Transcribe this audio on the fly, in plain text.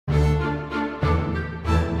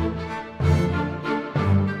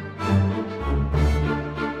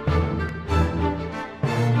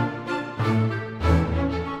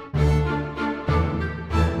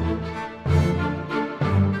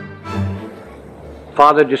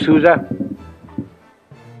Father D'Souza,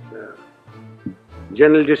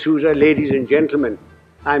 General D'Souza, ladies and gentlemen,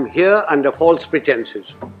 I'm here under false pretenses.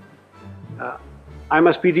 I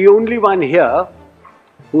must be the only one here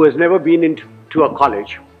who has never been into a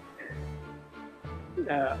college.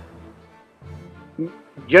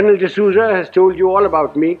 General D'Souza has told you all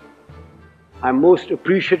about me. I'm most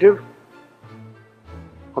appreciative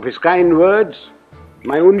of his kind words.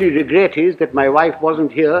 My only regret is that my wife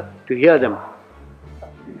wasn't here to hear them.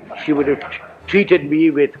 She would have treated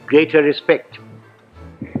me with greater respect.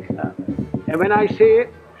 And when I say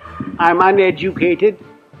I'm uneducated,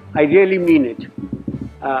 I really mean it.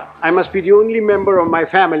 I must be the only member of my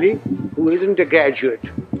family who isn't a graduate.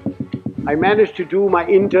 I managed to do my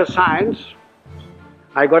inter-science.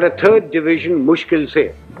 I got a 3rd division, mushkil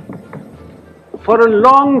se. For a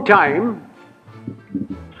long time,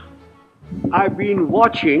 I've been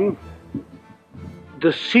watching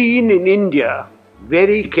the scene in India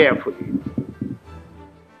very carefully.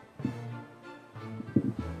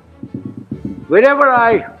 Wherever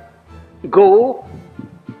I go,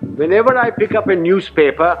 whenever I pick up a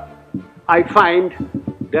newspaper, I find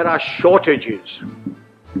there are shortages.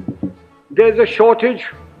 There's a shortage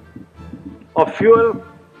of fuel,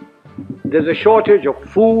 there's a shortage of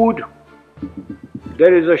food,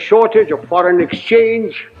 there is a shortage of foreign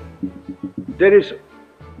exchange, there is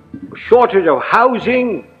a shortage of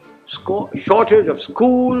housing, shortage of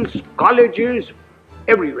schools, colleges,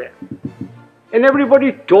 everywhere. And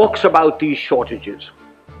everybody talks about these shortages.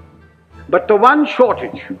 But the one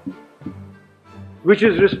shortage which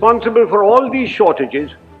is responsible for all these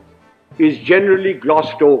shortages is generally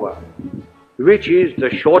glossed over, which is the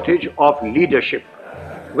shortage of leadership.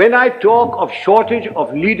 When I talk of shortage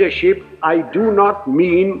of leadership, I do not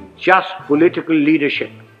mean just political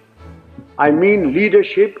leadership. I mean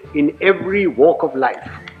leadership in every walk of life.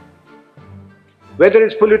 Whether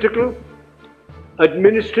it's political,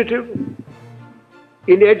 administrative,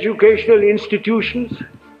 in educational institutions,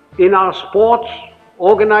 in our sports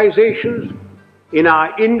organizations, in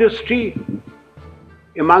our industry,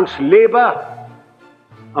 amongst labor,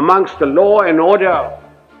 amongst the law and order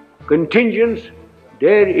contingents,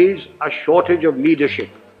 there is a shortage of leadership.